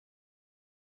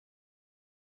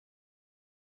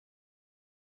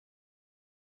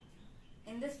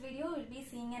this video we will be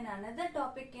seeing another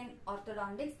topic in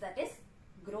orthodontics, that is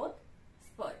growth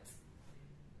spurts.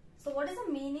 So what is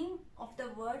the meaning of the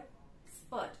word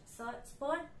spurt? So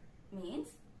spurt means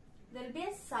there will be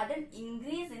a sudden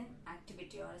increase in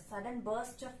activity or a sudden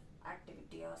burst of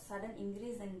activity or sudden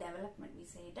increase in development. We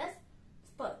say it as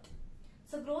spurt.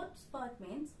 So growth spurt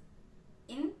means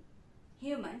in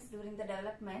humans during the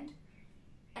development,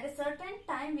 at a certain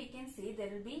time we can see there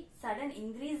will be sudden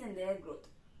increase in their growth,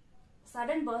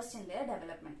 sudden burst in their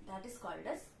development. That is called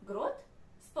as growth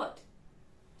spurt.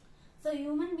 So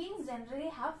human beings generally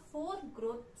have 4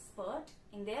 growth spurt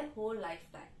in their whole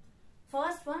lifetime.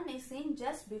 First one is seen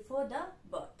just before the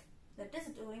birth, that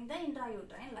is during the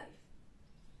intrauterine life.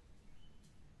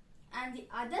 And the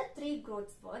other 3 growth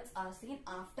spurts are seen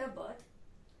after birth.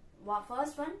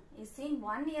 First one is seen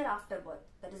 1 year after birth,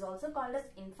 that is also called as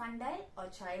infantile or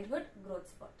childhood growth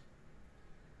spurt.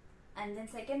 And then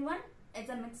second one is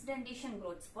a mixed dentition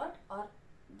growth spurt, or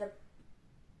the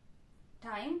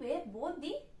time where both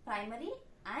the primary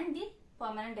and the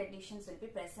permanent dentitions will be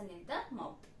present in the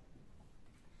mouth.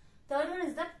 Third one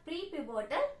is the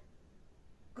prepubertal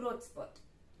growth spurt.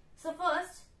 So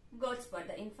first growth spurt,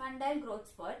 the infantile growth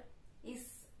spurt, is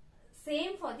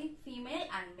same for the female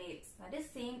and males. That is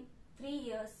same 3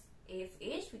 years of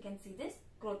age we can see this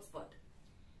growth spurt.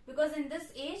 Because in this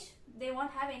age they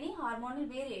won't have any hormonal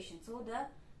variation, so the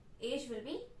age will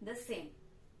be the same.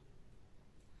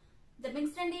 The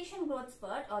mixed dentition growth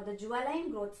spurt or the juvenile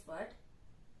growth spurt,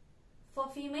 for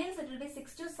females it will be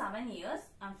 6 to 7 years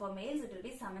and for males it will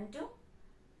be 7 to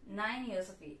 9 years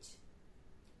of age.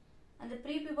 And the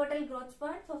prepubertal growth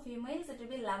spurt, for females it will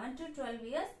be 11 to 12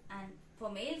 years and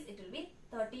for males it will be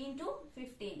 13 to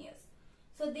 15 years.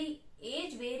 So the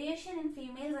age variation in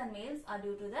females and males are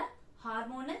due to the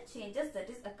hormonal changes that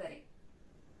is occurring.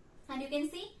 And you can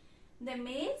see the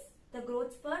males, the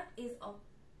growth spurt is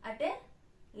at a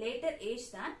later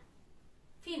age than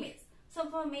females. So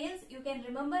for males you can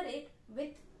remember it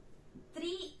with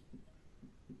 3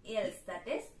 L's, that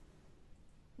is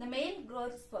the male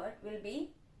growth spurt will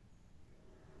be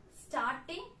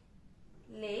starting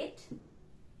late,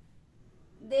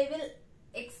 they will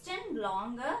extend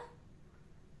longer,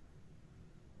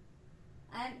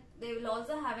 and they will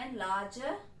also have a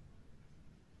larger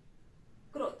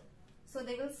growth. So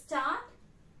they will start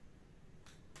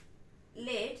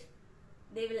late,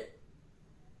 they will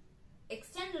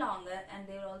extend longer, and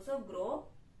they will also grow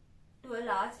to a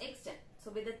large extent.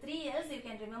 So with the 3 L's you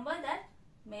can remember that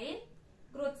male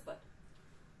growth spurt.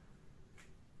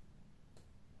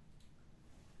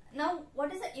 Now,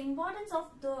 what is the importance of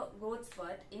the growth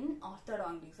spurt in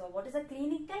orthodontics, or what is the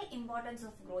clinical importance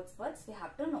of growth spurts? We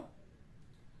have to know.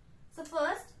 So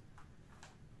first,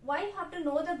 why you have to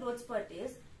know the growth spurt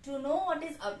is, to know what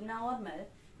is abnormal,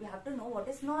 we have to know what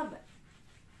is normal.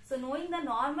 So knowing the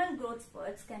normal growth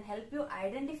spurts can help you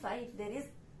identify if there is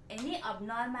any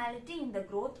abnormality in the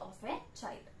growth of a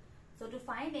child. So to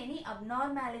find any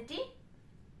abnormality,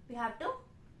 we have to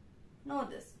know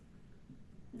this.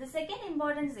 The second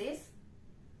importance is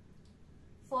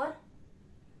for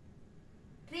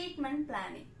treatment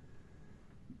planning.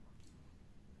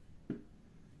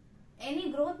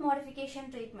 Any growth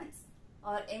modification treatments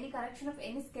or any correction of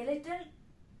any skeletal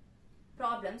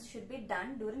problems should be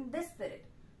done during this period.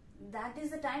 That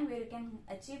is the time where you can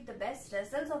achieve the best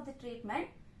results of the treatment,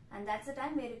 and that's the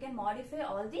time where you can modify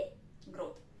all the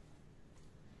growth.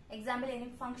 Example,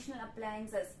 any functional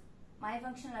appliances,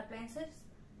 myofunctional appliances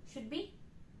should be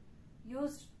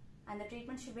used and the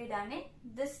treatment should be done in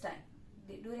this time,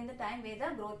 during the time where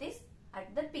the growth is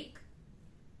at the peak.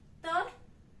 Third,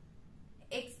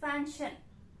 expansion.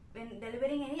 When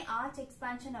delivering any arch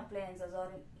expansion appliances, or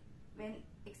when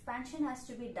expansion has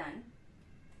to be done,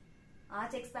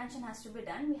 arch expansion has to be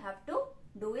done, we have to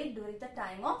do it during the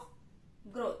time of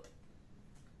growth.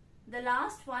 The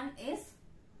last one is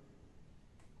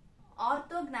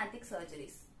orthodontic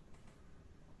surgeries.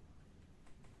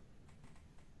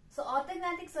 So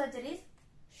orthodontic surgeries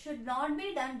should not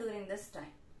be done during this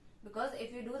time, because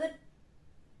if you do the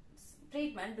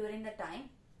treatment during the time,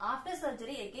 after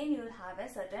surgery again you will have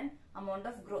a certain amount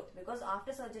of growth, because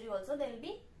after surgery also there will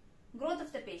be growth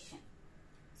of the patient.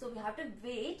 So we have to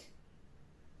wait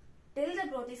till the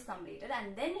growth is completed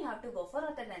and then you have to go for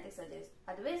orthodontic surgeries.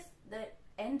 Otherwise the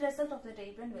end result of the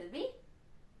treatment will be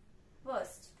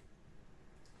worst.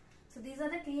 So these are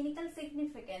the clinical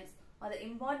significance or the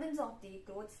importance of the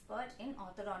growth spurt in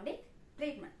orthodontic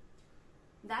treatment.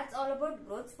 That's all about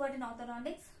growth spurt in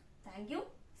orthodontics. Thank you.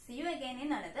 See you again in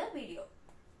another video.